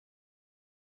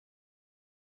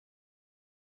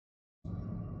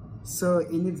So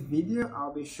in this video,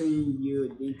 I'll be showing you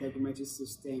the integumentary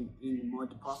system in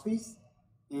MUDPUPPIES.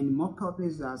 And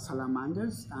MUDPUPPIES are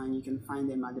salamanders, and you can find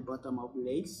them at the bottom of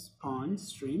lakes, ponds,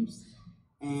 streams,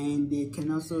 and they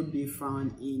can also be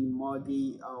found in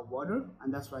muddy water,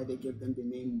 and that's why they gave them the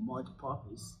name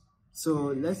MUDPUPPIES.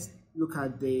 So let's look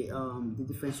at the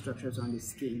different structures on the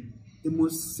skin. The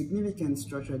most significant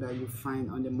structure that you find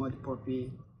on the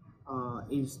MUDPUPPIE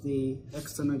is the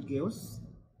external gills.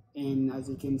 And as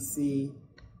you can see,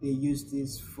 they use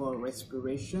this for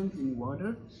respiration in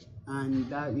water, and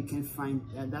that you can find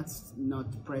that's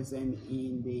not present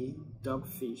in the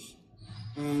dogfish.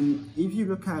 And if you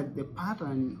look at the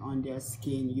pattern on their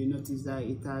skin, you notice that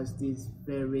it has this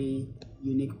very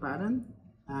unique pattern,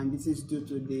 and this is due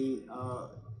to the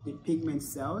pigment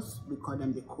cells. We call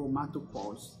them the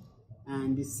chromatophores,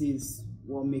 and this is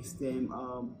what makes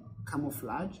them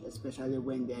camouflage, especially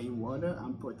when they're in water,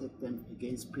 and protect them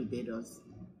against predators.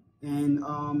 And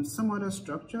some other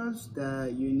structures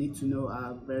that you need to know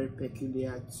are very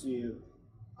peculiar to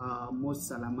most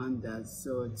salamanders,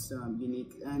 so it's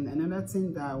unique. And another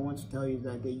thing that I want to tell you is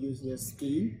that they use their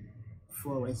skin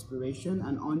for respiration,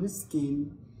 and on the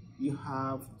skin you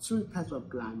have two types of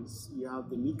glands. You have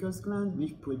the mucous gland,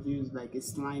 which produce like a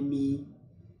slimy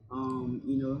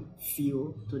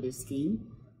feel to the skin,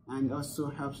 and also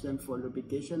helps them for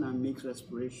lubrication and makes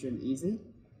respiration easy.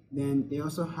 Then they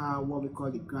also have what we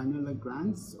call the granular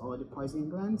glands or the poison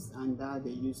glands, and that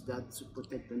they use that to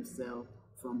protect themselves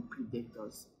from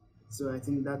predators. So I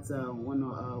think that's one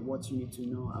of what you need to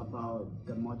know about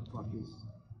the MUDPUPPIES.